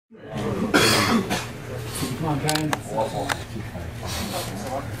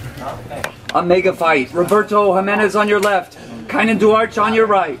A mega fight. Roberto Jimenez on your left. Kaynan Duarte on your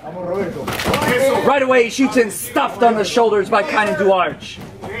right. Right away, he shoots in, stuffed on the shoulders by Kaynan Duarte.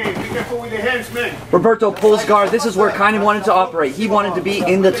 Roberto pulls guard. This is where Kaynan wanted to operate. He wanted to be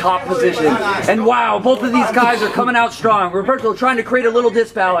in the top position. And wow, both of these guys are coming out strong. Roberto trying to create a little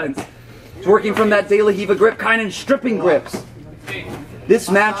disbalance. He's working from that De La Riva grip. Kaynan stripping grips.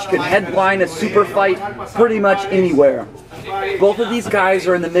 This match can headline a super fight pretty much anywhere. Both of these guys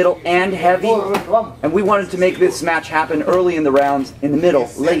are in the middle and heavy, and we wanted to make this match happen early in the rounds, in the middle,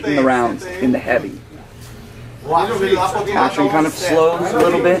 late in the rounds, in the heavy. Action kind of slows a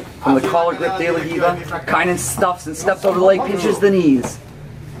little bit from the collar grip De La Riva. Kaynan stuffs and steps over the leg, pinches the knees.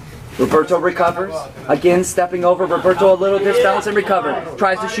 Roberto recovers, again stepping over. Roberto a little disbalance and recover.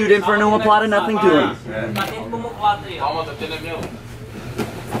 Tries to shoot in for an omoplata, nothing doing.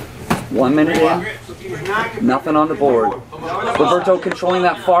 1 minute in, nothing on the board. Roberto controlling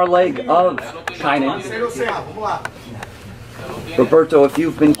that far leg of Kaynan. Roberto, if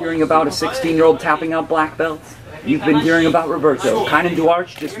you've been hearing about a 16-year-old tapping out black belts, you've been hearing about Roberto. Kaynan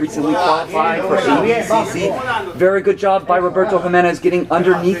Duarte just recently qualified for ADCC. Very good job by Roberto Jimenez getting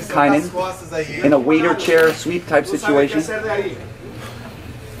underneath Kaynan in a waiter chair sweep type situation.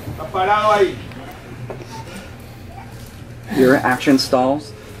 Here, action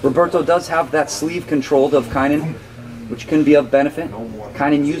stalls. Roberto does have that sleeve controlled of Kaynan, which can be of benefit.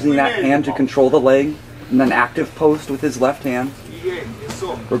 Kaynan using that hand to control the leg, and then active post with his left hand.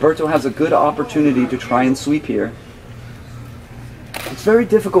 Roberto has a good opportunity to try and sweep here. It's very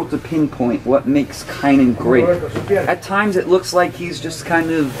difficult to pinpoint what makes Kaynan great. At times it looks like he's just kind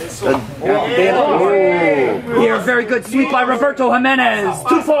of here, very good sweep by Roberto Jimenez.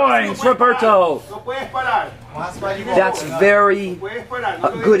 2 points, Roberto. That's very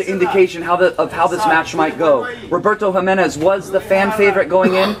good indication of how this match might go. Roberto Jimenez was the fan favorite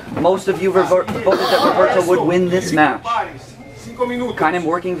going in. Most of you voted that Roberto would win this match. Kaynan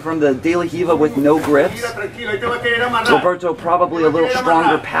working from the De La Riva with no grips. Roberto probably a little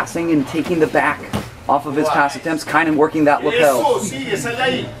stronger passing and taking the back off of his pass attempts. Kaynan working that lapel.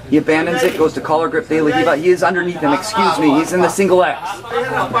 He abandons it, goes to collar grip De La Riva. He is underneath him, excuse me, he's in the single X.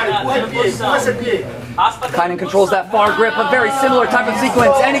 Kaynan controls that far grip, a very similar type of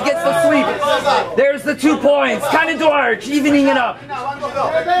sequence, and he gets the sweep. There's the 2 points. Kaynan Duarte evening it up.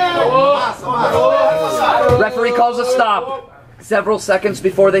 Referee calls a stop. Several seconds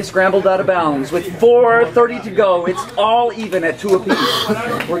before they scrambled out of bounds. With 4:30 to go, it's all even at 2 apiece.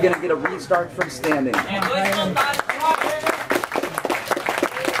 We're going to get a restart from standing.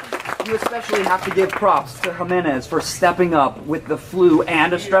 You especially have to give props to Jimenez for stepping up with the flu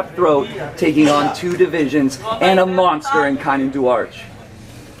and a strep throat, taking on 2 divisions and a monster in Kaynan Duarte.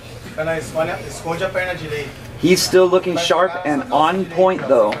 He's still looking sharp and on point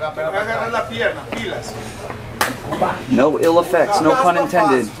though. No ill effects, no pun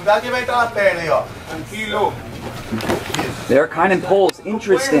intended. There, Kaynan pulls.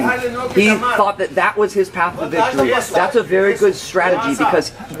 Interesting. He thought that that was his path to victory. That's a very good strategy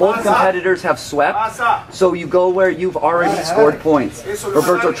because both competitors have swept, so you go where you've already scored points.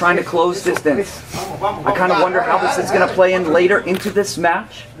 Roberto trying to close distance. I kind of wonder how this is going to play in later into this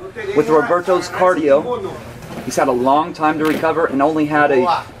match with Roberto's cardio. He's had a long time to recover and only had a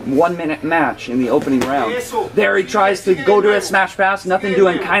 1 minute match in the opening round. There he tries to go to a smash pass, nothing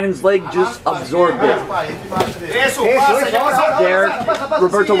doing. Kaynan's leg just absorbed it. There,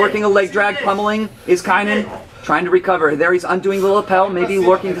 Roberto working a leg drag, pummeling is Kaynan trying to recover. There he's undoing the lapel, maybe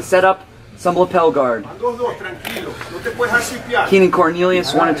looking to set up some lapel guard. Keenan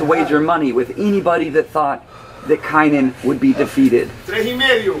Cornelius wanted to wager money with anybody that thought that Kaynan would be defeated.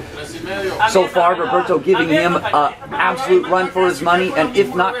 So far, Roberto giving him an absolute run for his money, and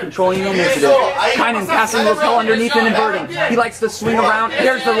if not, controlling the initiative. Kaynan passing the lapel underneath and inverting. He likes to swing around.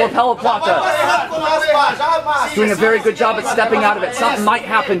 Here's the lapel plata. Doing a very good job at stepping out of it. Something might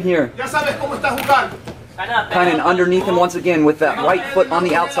happen here. Kaynan underneath him once again with that right foot on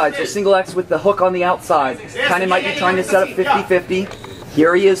the outside. So single X with the hook on the outside. Kaynan might be trying to set up 50-50.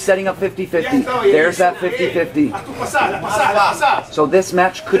 Here he is setting up 50-50. There's that 50-50. So this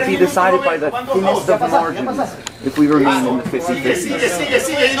match could be decided by the thinnest of margins if we remain in the 50-50.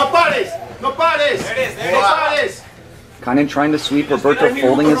 Kaynan trying to sweep, Roberto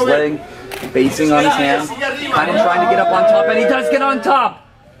folding his leg, basing on his hand. Kaynan trying to get up on top, and he does get on top!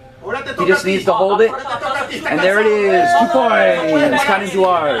 He just needs to hold it, and there it is, 2 points, Kaynan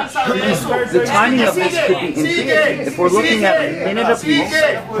Duarte. The timing of this could be interesting. If we're looking at a minute apiece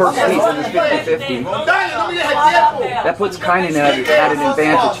per sweep in this 50-50, that puts Kaynan at an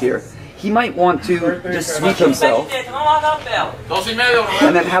advantage here. he might want to just sweep himself and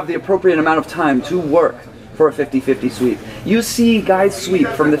then have the appropriate amount of time to work for a 50-50 sweep. You see guys sweep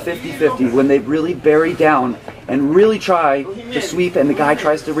from the 50-50 when they really bury down and really try to sweep and the guy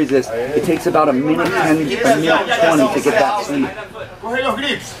tries to resist. It takes about a minute 10, a minute 20 to get that sweep.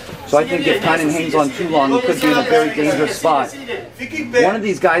 So I think if Kaynan hangs on too long, he could be in a very dangerous spot. One of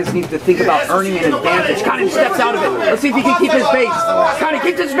these guys needs to think about earning an advantage. Kaynan steps out of it. Let's see if he can keep his base. Kaynan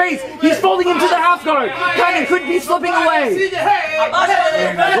keeps his base. He's folding into the half guard. Kaynan could be slipping away.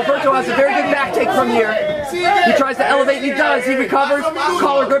 Roberto has a very good back take from here. He tries to elevate, he does. He recovers.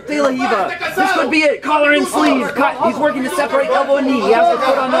 Collar grip de la Hiva. This could be it. Collar and sleeve. Cut. He's working to separate elbow and knee. He has the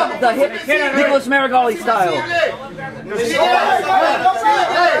foot on the hip. Nicholas Marigali style.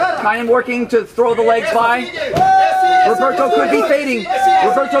 Kaynan working to throw the legs by. Roberto could be fading.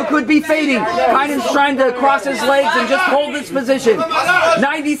 Roberto could be fading. Kaynan's trying to cross his legs and just hold this position.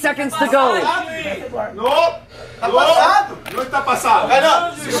 90 seconds to go.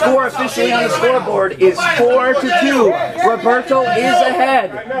 Score officially on the scoreboard is 4-2. Roberto is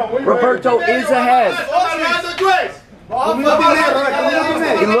ahead. Roberto is ahead.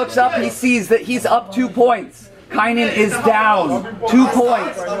 He looks up, he sees that he's up 2 points. Kaynan is down 2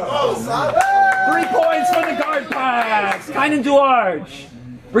 points. 3 points for the guard pass. Kaynan Duarte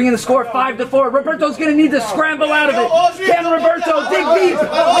bringing the score 5-4. Roberto's going to need to scramble out of it. Can Roberto dig deep?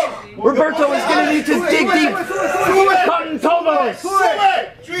 Roberto is going to need to dig deep. Cotton Tomos.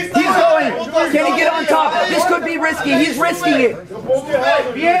 He's going. Can he get on top? This could be risky. He's risking it.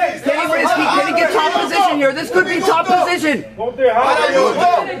 Can he risk? Can he get top position here? This could be top position. 1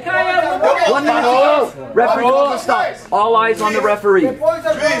 minute to go. Referee calls a stop. All eyes on the referee. All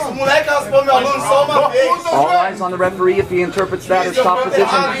eyes on the referee if he interprets that as top position.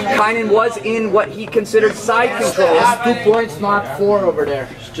 Kaynan was in what he considered side control. It's 2 points, not 4 over there.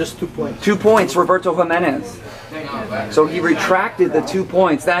 It's just 2 points. 2 points, Roberto Jimenez. So he retracted the 2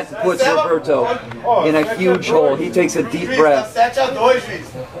 points. That puts Roberto in a huge hole. He takes a deep breath.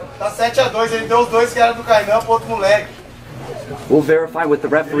 We'll verify with the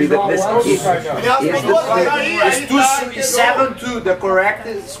referee that this is the 7-2. The correct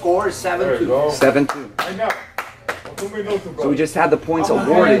score is 7-2. 7-2. So we just had the points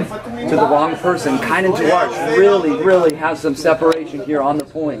awarded to the wrong person. Kaynan Duarte really has some separation here on the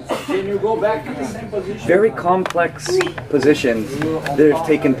points. Very complex positions that have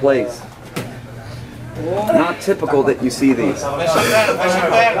taken place. Not typical that you see these.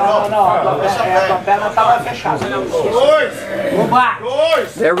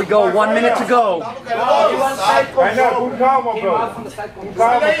 There we go, 1 minute to go.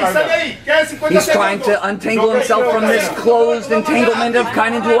 He's trying to untangle himself from this closed entanglement of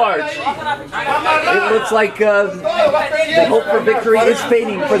Kaynan Duarte. It looks like the hope for victory is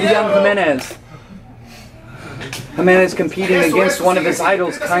fading for the young Jimenez. Jimenez competing against one of his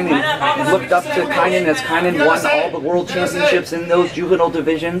idols, Kaynan. He looked up to Kaynan as Kaynan won all the world championships in those juvenile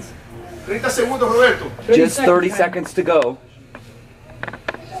divisions. Just 30 seconds to go.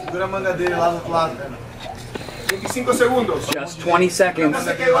 Just 20 seconds.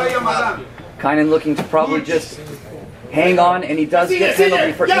 Kaynan looking to probably just hang on, and he does get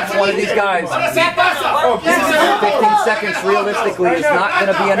penalty for each one of these guys. 15 seconds realistically is not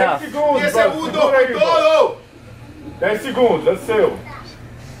going to be enough. 10 segundos, that's it.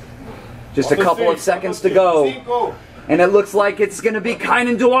 Just a couple of seconds to go. And it looks like it's going to be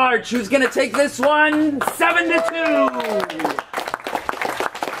Kaynan Duarte who's going to take this one 7-2.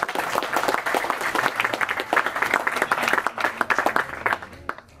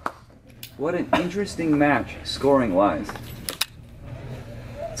 What an interesting match, scoring-wise.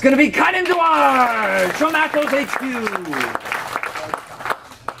 It's going to be Kaynan Duarte from Athos HQ.